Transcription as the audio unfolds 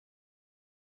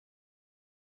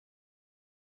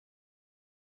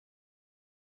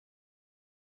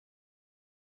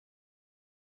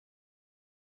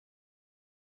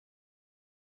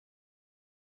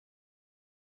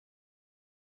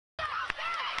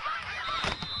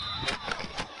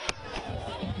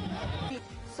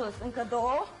sus, încă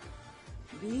două.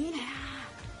 Bine,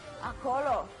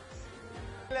 acolo.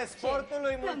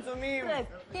 Sportului, mulțumim.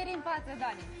 Tiri în față,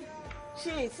 Dani.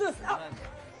 Și sus.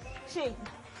 Și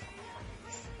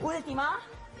ultima,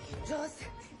 jos.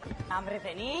 Am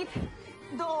revenit.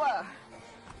 2.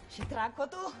 Și trag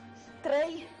cotul.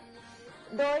 3,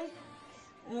 2,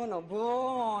 1.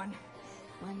 Bun.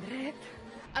 Mă îndrept.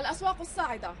 الأسواق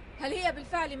الصاعدة هل هي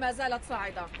بالفعل ما زالت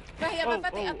صاعدة؟ فهي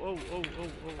مفاتيح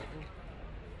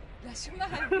لا شو ما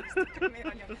هاي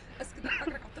اسكت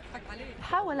فكرك عم تضحك عليه.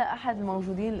 حاول أحد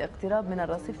الموجودين الاقتراب من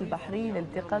الرصيف البحري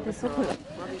لالتقاط الصورة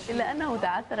إلا أنه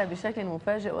تعثر بشكل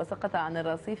مفاجئ وسقط عن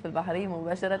الرصيف البحري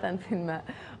مباشرة في الماء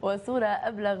والصورة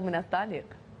أبلغ من التعليق.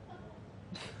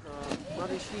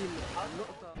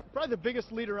 Probably the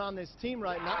biggest leader on this team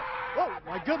right now. Oh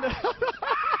my goodness.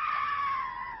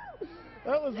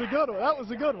 That was a good one. That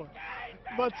was a good one.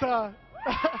 But that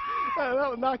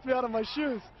knocked me out of my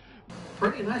shoes.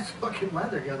 Pretty nice looking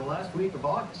weather here the last week of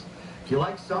August. If you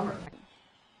like summer.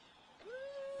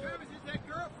 Travis, it's that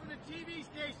girl from the TV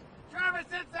station. Travis,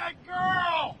 it's that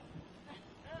girl!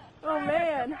 Oh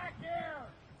man.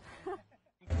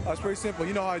 It's pretty simple.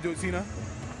 You know how I do it, Tina.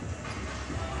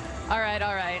 All right.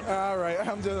 All right.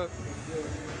 I'm just.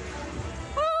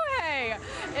 Oh, hey.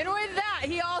 And with that,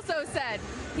 he also said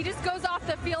he just goes off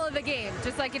the feel of the game,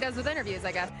 just like he does with interviews,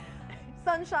 I guess.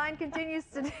 Sunshine continues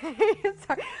today.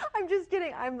 Sorry, I'm just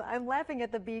kidding. I'm laughing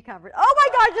at the bee conference. Oh my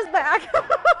God, just back.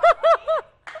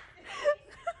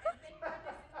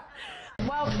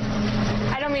 Well,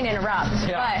 I don't mean to interrupt,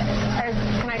 but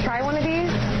can I try one of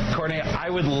these? Courtney, I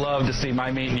would love to see my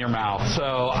meat in your mouth. So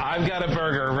I've got a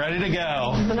burger ready to go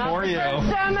for you.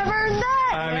 First time I've heard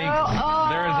that. I mean,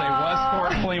 there is a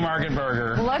Westport Flea Market burger.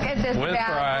 Look at this with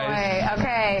bad fries. boy.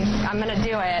 Okay, I'm gonna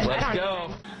do it. Let's go.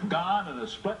 Gone in a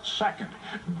split second,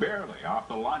 barely off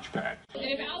the launch pad. And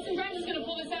if Allison Grimes is going to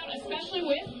pull this out, especially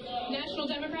with National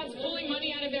Democrats pulling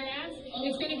money out of their ads,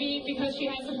 it's going to be because she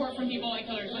has support from people like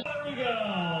Hillary Clinton. There we go.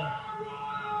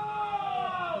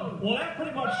 Well, that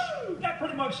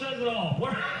pretty much says it all.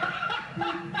 We're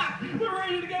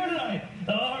ready to go tonight.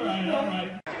 All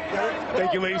right.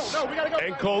 Thank you, Lise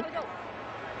and Colt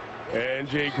and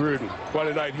Jay Gruden. What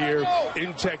a night here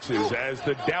in Texas as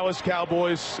the Dallas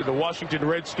Cowboys and the Washington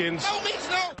Redskins.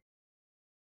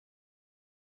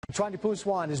 Petrania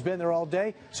Pouswan has been there all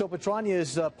day. So Petrania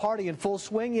is party in full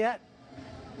swing yet?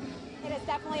 It is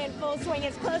definitely in full swing.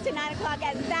 It's close to 9 o'clock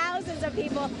and thousands of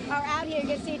people are out here. You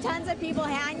can see tons of people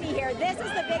behind me here. This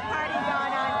is the big party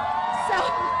going on. So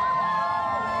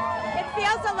it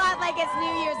feels a lot like it's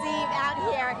New Year's Eve out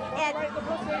here. And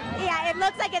yeah, it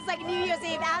looks like it's like New Year's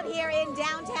Eve out here in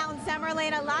downtown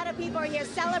Summerlin. A lot of people are here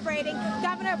celebrating.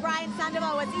 Governor Brian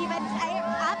Sandoval was even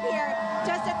up here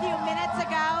just a few minutes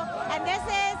ago. And this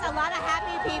is a lot of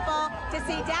happy people to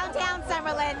see downtown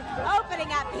Summerlin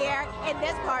opening up here in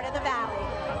this part of the valley.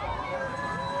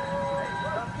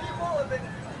 People have been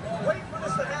waiting for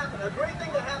this to happen. A great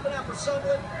thing to happen after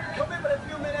Summerlin. Come in a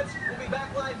few minutes. We'll be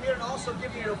back live here and also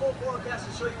give you your full forecast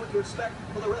and show you what to expect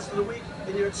for the rest of the week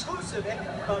in your exclusive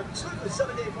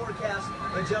 7-day forecast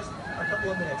in just a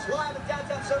couple of minutes. Live at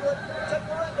downtown Summerlin, Ted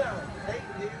Lorenzo,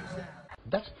 8 News.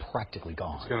 That's practically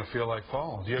gone. It's going to feel like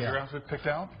fall. Do you have your outfit picked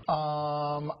out?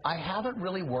 I haven't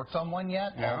really worked on one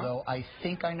yet, although I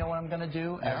think I know what I'm going to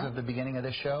do as of the beginning of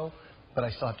this show, but I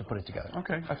still have to put it together.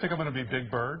 Okay. I think I'm going to be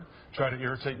Big Bird, try to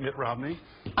irritate Mitt Romney.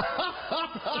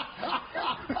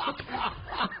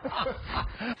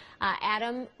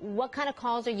 Adam, what kind of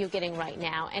calls are you getting right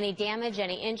now? Any damage,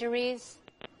 any injuries?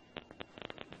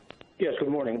 Yes, good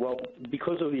morning. Well,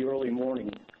 because of the early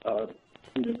morning,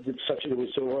 it was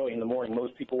so early in the morning,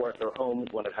 most people were at their homes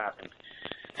when it happened.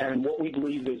 And what we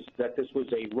believe is that this was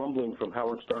a rumbling from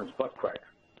Howard Stern's butt crack.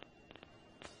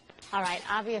 All right,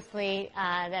 obviously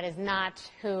that is not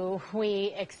who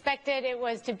we expected it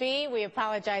was to be. We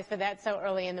apologize for that so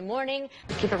early in the morning.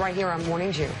 Keep it right here on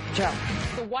Morning Joe.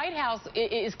 The White House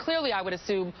is clearly, I would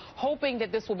assume, hoping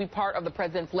that this will be part of the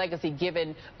president's legacy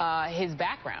given his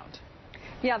background.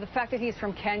 Yeah, the fact that he's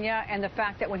from Kenya and the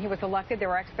fact that when he was elected, there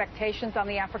were expectations on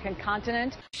the African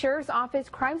continent. Sheriff's Office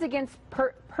Crimes Against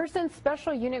Persons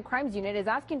Special Unit Crimes Unit is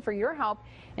asking for your help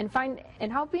in finding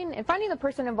the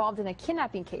person involved in a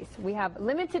kidnapping case. We have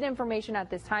limited information at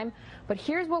this time, but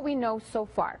here's what we know so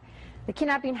far. The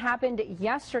kidnapping happened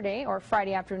yesterday, or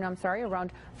Friday afternoon, I'm sorry,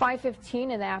 around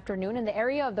 5:15 in the afternoon in the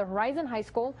area of the Horizon High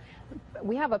School.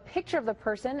 We have a picture of the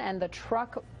person and the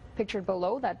truck pictured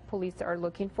below that police are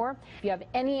looking for. If you have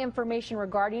any information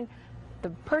regarding the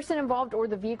person involved or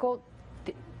the vehicle,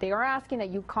 They are asking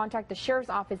that you contact the sheriff's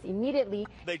office immediately.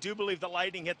 They do believe the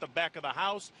lightning hit the back of the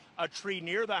house, a tree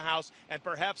near the house, and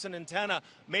perhaps an antenna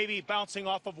maybe bouncing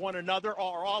off of one another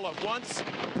or all at once.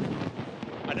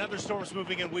 Another storm's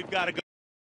moving in. We've got to go.